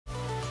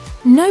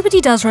Nobody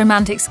does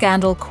romantic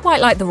scandal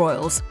quite like the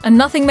royals, and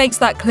nothing makes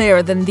that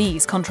clearer than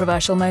these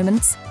controversial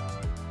moments.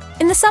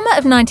 In the summer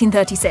of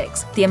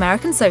 1936, the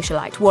American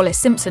socialite Wallis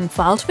Simpson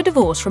filed for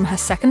divorce from her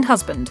second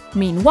husband.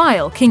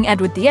 Meanwhile, King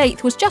Edward VIII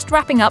was just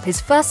wrapping up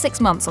his first 6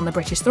 months on the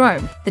British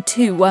throne. The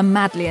two were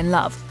madly in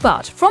love.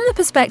 But from the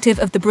perspective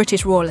of the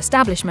British royal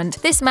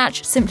establishment, this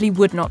match simply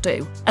would not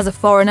do. As a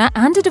foreigner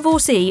and a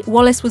divorcee,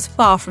 Wallis was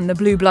far from the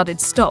blue-blooded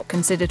stock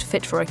considered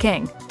fit for a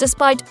king.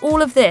 Despite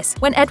all of this,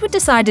 when Edward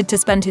decided to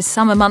spend his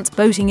summer months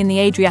boating in the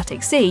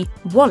Adriatic Sea,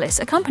 Wallis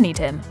accompanied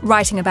him.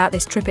 Writing about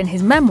this trip in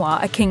his memoir,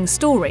 A King's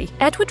Story,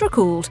 Edward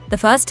recalled, "The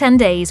first 10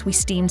 days we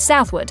steamed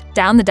southward,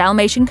 down the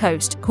Dalmatian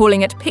coast,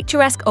 calling at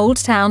picturesque old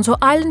towns or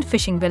island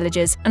fishing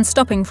villages, and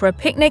stopping for a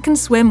picnic and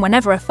swim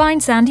whenever a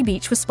fine sandy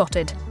beach was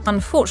spotted."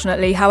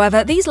 Unfortunately,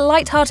 however, these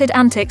light-hearted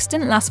antics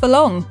didn't last for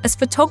long, as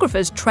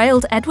photographers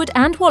trailed Edward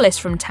and Wallis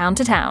from town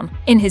to town.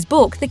 In his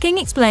book, the king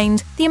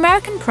explained, "The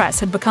American press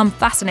had become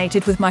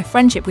fascinated with my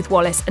friendship with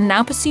Wallis and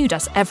now pursued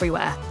us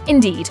everywhere."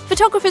 Indeed,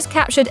 photographers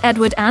captured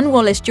Edward and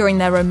Wallis during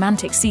their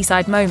romantic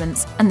seaside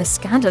moments, and the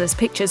scandalous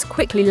pictures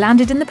quickly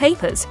landed in the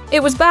papers.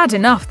 It was bad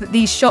enough that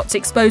these shots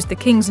exposed the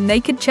king's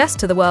naked chest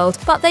to the world,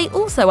 but they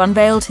also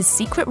unveiled his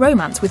secret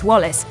romance with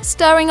Wallis,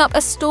 stirring up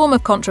a storm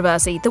of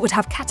controversy that would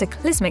have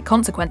cataclysmic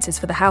consequences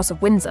for the House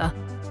of Windsor.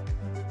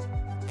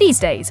 These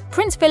days,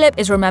 Prince Philip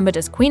is remembered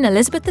as Queen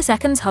Elizabeth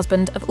II's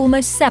husband of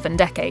almost 7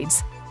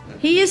 decades.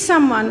 He is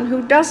someone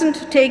who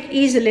doesn't take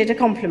easily to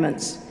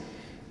compliments,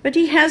 but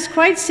he has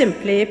quite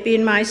simply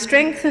been my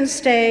strength and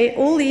stay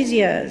all these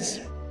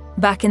years.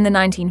 Back in the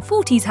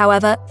 1940s,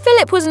 however,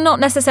 Philip was not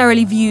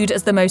necessarily viewed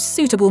as the most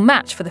suitable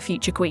match for the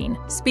future queen.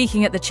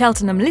 Speaking at the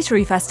Cheltenham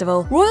Literary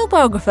Festival, royal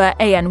biographer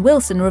A.N.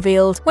 Wilson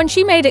revealed, when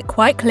she made it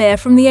quite clear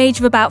from the age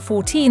of about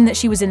 14 that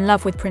she was in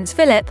love with Prince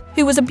Philip,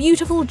 who was a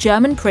beautiful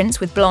German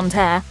prince with blonde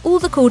hair, all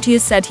the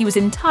courtiers said he was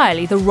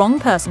entirely the wrong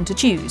person to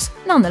choose.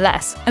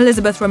 Nonetheless,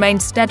 Elizabeth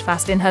remained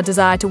steadfast in her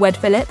desire to wed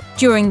Philip.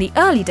 During the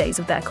early days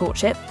of their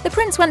courtship, the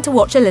prince went to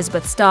watch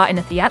Elizabeth star in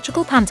a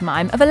theatrical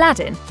pantomime of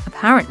Aladdin.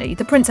 Apparently,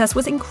 the princess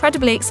was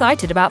incredibly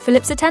excited about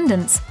Philip's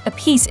attendance. A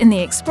piece in the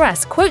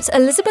Express quotes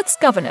Elizabeth's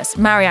governess,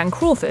 Marianne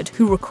Crawford,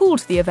 who recalled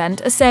the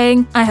event as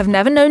saying, "I have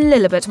never known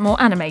Lilibet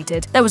more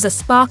animated. There was a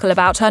sparkle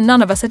about her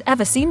none of us had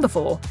ever seen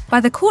before." By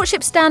the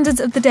courtship standards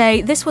of the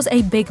day, this was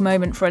a big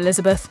moment for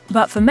Elizabeth.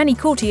 But for many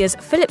courtiers,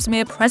 Philip's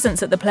mere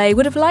presence at the play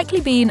would have likely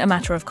been a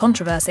matter of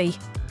controversy.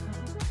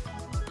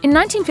 In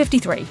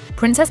 1953,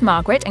 Princess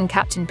Margaret and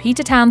Captain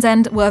Peter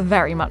Townsend were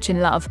very much in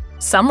love.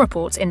 Some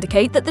reports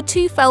indicate that the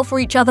two fell for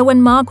each other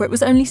when Margaret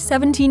was only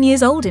 17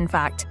 years old, in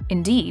fact.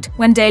 Indeed,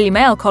 when Daily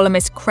Mail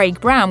columnist Craig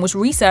Brown was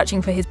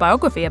researching for his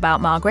biography about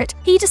Margaret,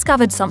 he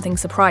discovered something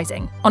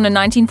surprising. On a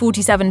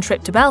 1947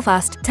 trip to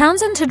Belfast,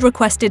 Townsend had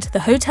requested the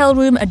hotel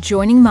room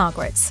adjoining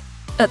Margaret's.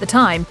 At the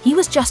time, he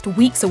was just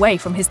weeks away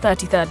from his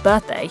 33rd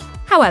birthday.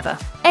 However,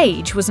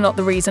 age was not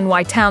the reason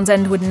why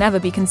Townsend would never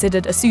be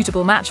considered a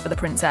suitable match for the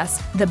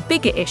princess. The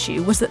bigger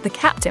issue was that the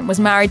captain was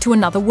married to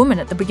another woman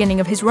at the beginning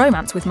of his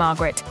romance with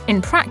Margaret.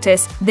 In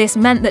practice, this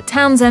meant that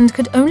Townsend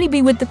could only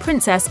be with the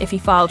princess if he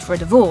filed for a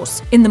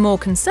divorce. In the more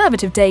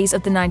conservative days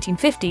of the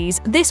 1950s,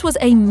 this was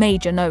a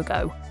major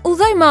no-go.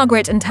 Although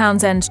Margaret and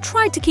Townsend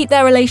tried to keep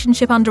their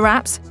relationship under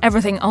wraps,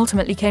 everything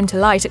ultimately came to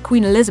light at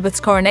Queen Elizabeth's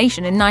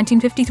coronation in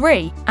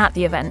 1953. At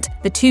the event,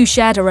 the two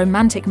shared a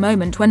romantic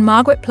moment when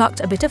Margaret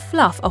plucked a bit of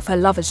fluff off her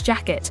lover's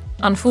jacket.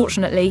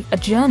 Unfortunately, a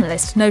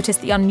journalist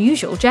noticed the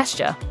unusual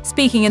gesture.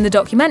 Speaking in the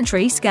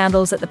documentary,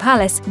 Scandals at the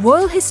Palace,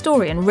 royal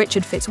historian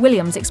Richard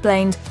Fitzwilliams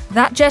explained,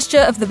 "That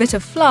gesture of the bit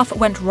of fluff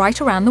went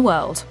right around the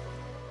world."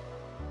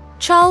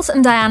 Charles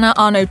and Diana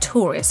are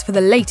notorious for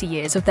the later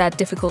years of their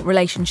difficult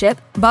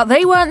relationship, but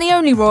they weren't the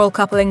only royal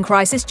couple in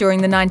crisis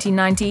during the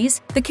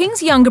 1990s. The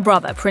king's younger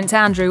brother, Prince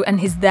Andrew,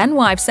 and his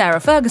then-wife Sarah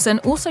Ferguson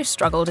also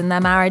struggled in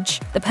their marriage.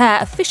 The pair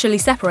officially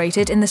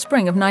separated in the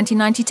spring of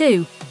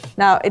 1992.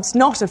 Now, it's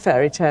not a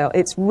fairy tale,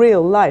 it's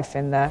real life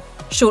in there.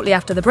 Shortly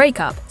after the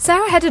breakup,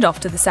 Sarah headed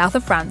off to the south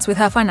of France with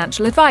her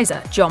financial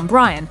advisor, John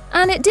Bryan,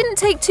 and it didn't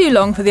take too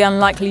long for the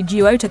unlikely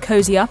duo to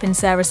cozy up in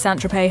Sarah's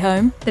Saint-Tropez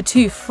home. The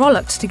two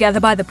frolicked together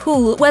by the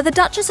pool, where the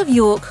Duchess of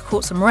York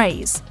caught some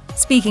rays.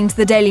 Speaking to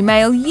the Daily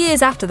Mail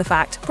years after the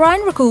fact,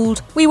 Bryan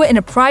recalled, "We were in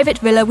a private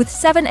villa with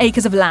 7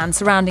 acres of land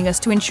surrounding us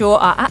to ensure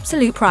our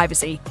absolute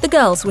privacy. The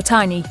girls were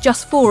tiny,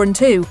 just 4 and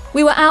 2.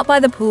 We were out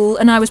by the pool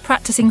and I was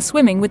practicing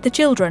swimming with the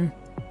children."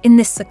 In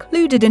this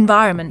secluded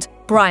environment,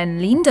 Bryan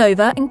leaned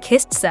over and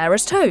kissed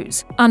Sarah's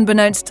toes.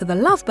 Unbeknownst to the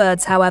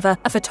lovebirds, however,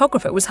 a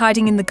photographer was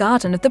hiding in the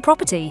garden of the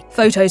property.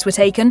 Photos were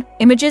taken,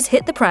 images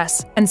hit the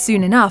press, and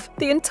soon enough,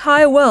 the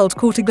entire world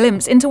caught a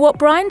glimpse into what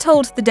Bryan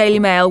told the Daily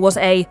Mail was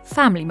a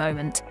family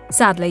moment.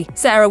 Sadly,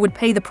 Sarah would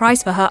pay the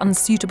price for her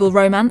unsuitable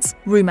romance.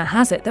 Rumour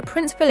has it that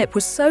Prince Philip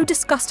was so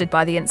disgusted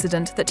by the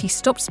incident that he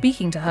stopped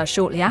speaking to her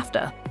shortly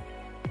after.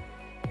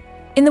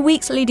 In the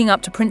weeks leading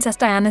up to Princess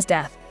Diana's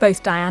death,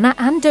 both Diana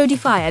and Dodi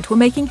Fayed were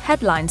making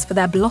headlines for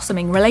their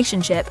blossoming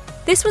relationship.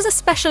 This was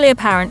especially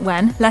apparent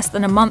when, less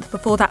than a month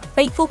before that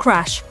fateful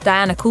crash,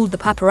 Diana called the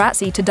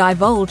paparazzi to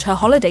divulge her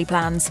holiday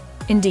plans.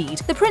 Indeed,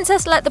 the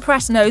princess let the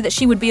press know that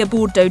she would be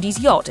aboard Dodi's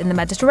yacht in the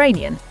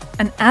Mediterranean.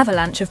 An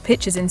avalanche of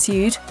pictures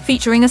ensued,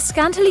 featuring a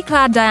scantily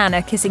clad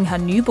Diana kissing her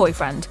new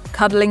boyfriend,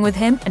 cuddling with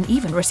him, and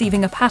even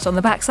receiving a pat on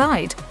the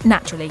backside.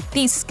 Naturally,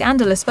 these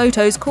scandalous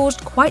photos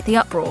caused quite the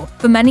uproar.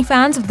 For many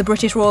fans of the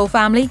British royal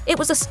family, it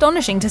was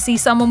astonishing to see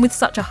someone with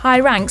such a high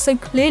rank so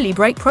clearly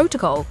break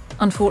protocol.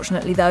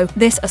 Unfortunately though,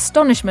 this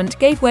astonishment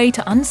gave way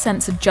to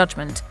uncensored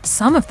judgment.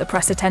 Some of the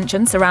press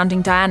attention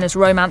surrounding Diana's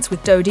romance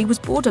with Dodi was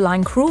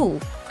borderline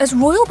cruel. As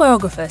royal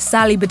biographer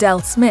Sally Bedell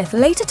Smith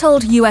later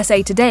told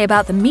USA Today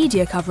about the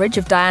media coverage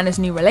of Diana's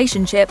new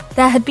relationship,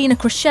 there had been a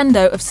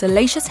crescendo of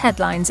salacious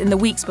headlines in the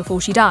weeks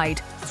before she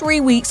died. 3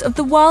 weeks of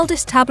the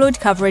wildest tabloid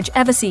coverage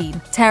ever seen,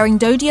 tearing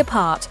Dodi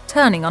apart,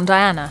 turning on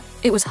Diana.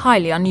 It was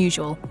highly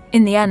unusual.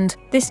 In the end,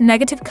 this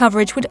negative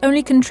coverage would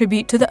only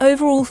contribute to the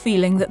overall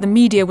feeling that the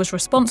media was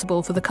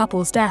responsible for the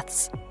couple's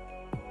deaths.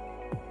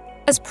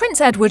 As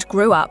Prince Edward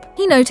grew up,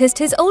 he noticed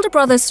his older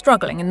brothers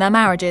struggling in their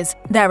marriages.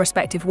 Their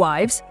respective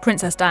wives,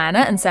 Princess Diana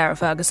and Sarah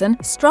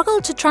Ferguson,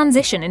 struggled to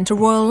transition into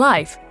royal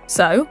life.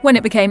 So, when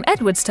it became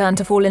Edward's turn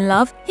to fall in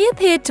love, he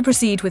appeared to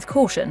proceed with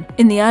caution.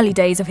 In the early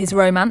days of his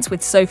romance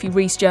with Sophie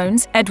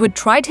Rhys-Jones, Edward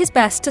tried his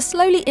best to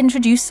slowly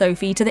introduce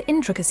Sophie to the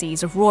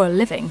intricacies of royal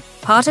living.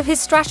 Part of his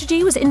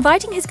strategy was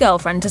inviting his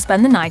girlfriend to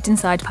spend the night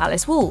inside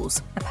palace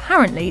walls.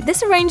 Apparently,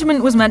 this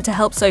arrangement was meant to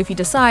help Sophie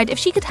decide if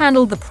she could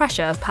handle the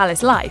pressure of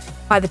palace life.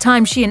 By the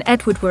time she and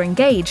Edward were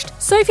engaged,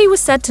 Sophie was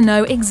said to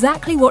know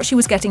exactly what she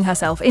was getting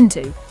herself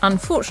into.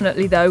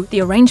 Unfortunately though,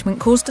 the arrangement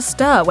caused a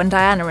stir when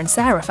Diana and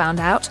Sarah found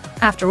out.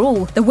 After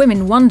all, the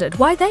women wondered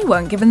why they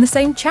weren't given the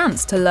same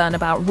chance to learn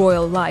about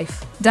royal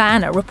life.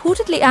 Diana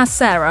reportedly asked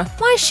Sarah,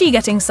 "Why is she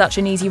getting such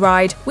an easy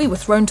ride? We were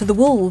thrown to the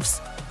wolves."